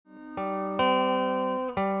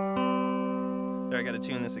I gotta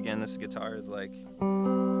tune this again. This guitar is like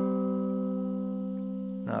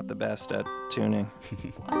not the best at tuning.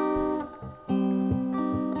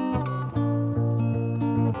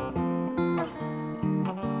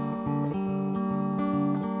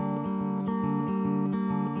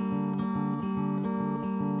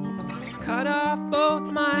 Cut off both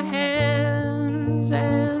my hands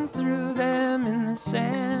and threw them in the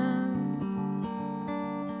sand.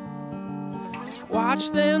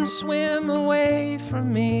 Watch them swim away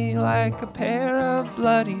from me like a pair of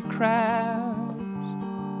bloody crabs.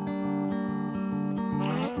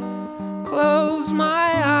 Close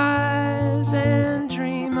my eyes and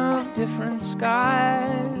dream of different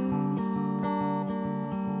skies.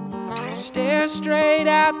 Stare straight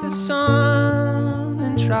at the sun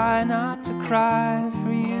and try not to cry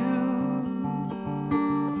for you.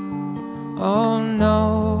 Oh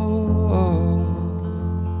no.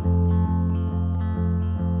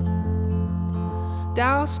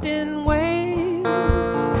 Doused in waves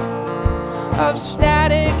of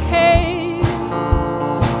static haze,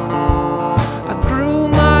 I grew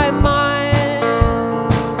my mind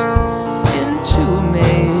into a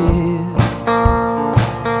maze.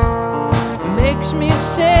 Makes me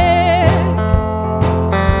sick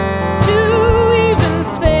to even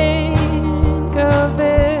think of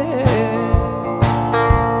it.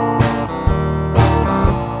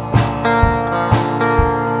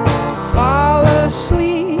 Fall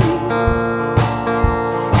asleep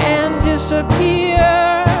and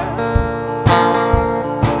disappear.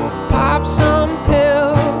 Pop some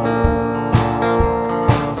pills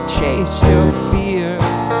to chase your fear.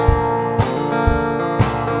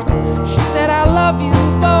 She said I love you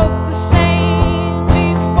both the same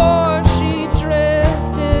before she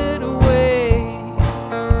drifted away.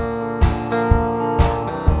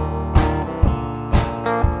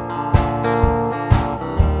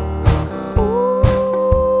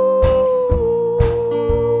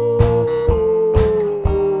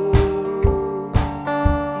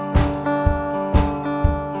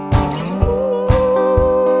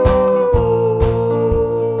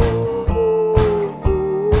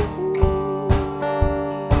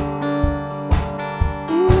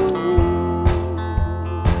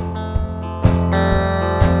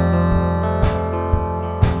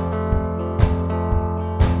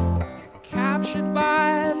 Captured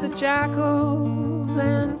by the jackals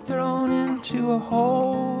and thrown into a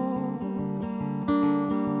hole.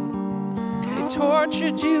 They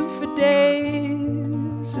tortured you for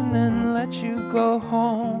days and then let you go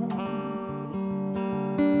home.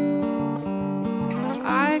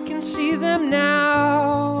 I can see them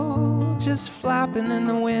now, just flapping in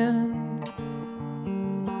the wind,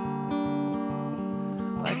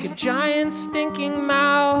 like a giant stinking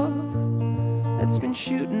mouth that's been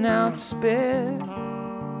shooting out spit.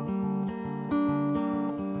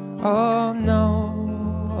 Oh no.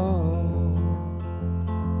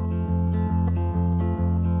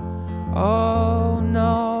 Oh no.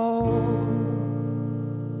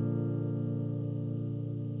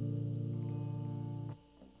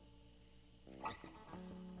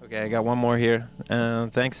 Okay, I got one more here.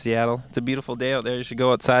 Thanks, Seattle. It's a beautiful day out there. You should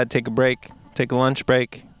go outside, take a break, take a lunch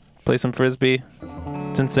break, play some frisbee.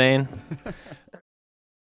 It's insane.